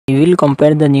We will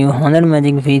compare the new Honor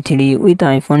Magic V3 with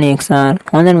iPhone XR.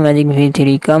 Honor Magic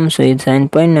V3 comes with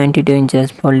 7.92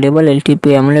 inches foldable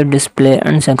LTP AMOLED display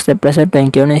and success ratio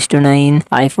 21:9.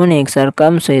 iPhone XR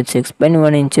comes with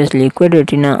 6.1 inches liquid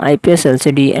retina IPS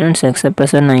LCD and success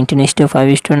ratio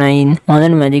 19:5:9.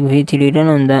 Honor Magic V3 run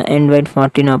on the Android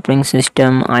 14 operating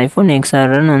system. iPhone XR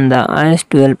run on the iOS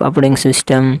 12 operating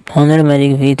system. Honor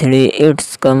Magic V3 it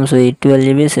comes with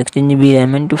 12GB, 16GB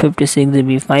RAM and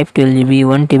 256GB, 512GB,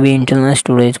 1TB internal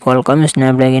storage. Qualcomm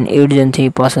Snapdragon 8 Gen 3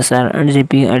 processor and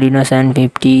GPU Adreno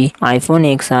 750. iPhone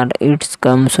XR it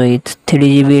comes with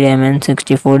 3GB RAM and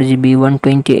 64GB,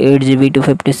 128GB,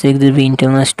 256GB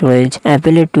internal storage.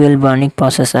 Apple A12 Bionic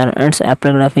processor and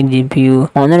Apple graphic GPU.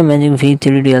 Honor Magic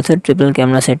V3 real set triple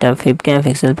camera setup, 50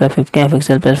 MP plus 50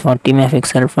 MP plus 40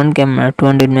 MP front camera,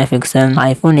 200 MP.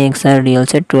 iPhone XR real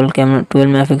set 12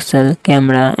 MP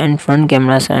camera and front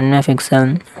camera 7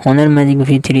 MP. Honor Magic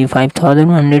V3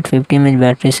 5150 mAh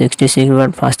battery,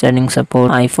 66W fast charging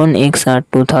support. iPhone XR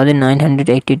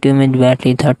 2982 mAh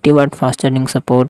battery, 30W fast charging support.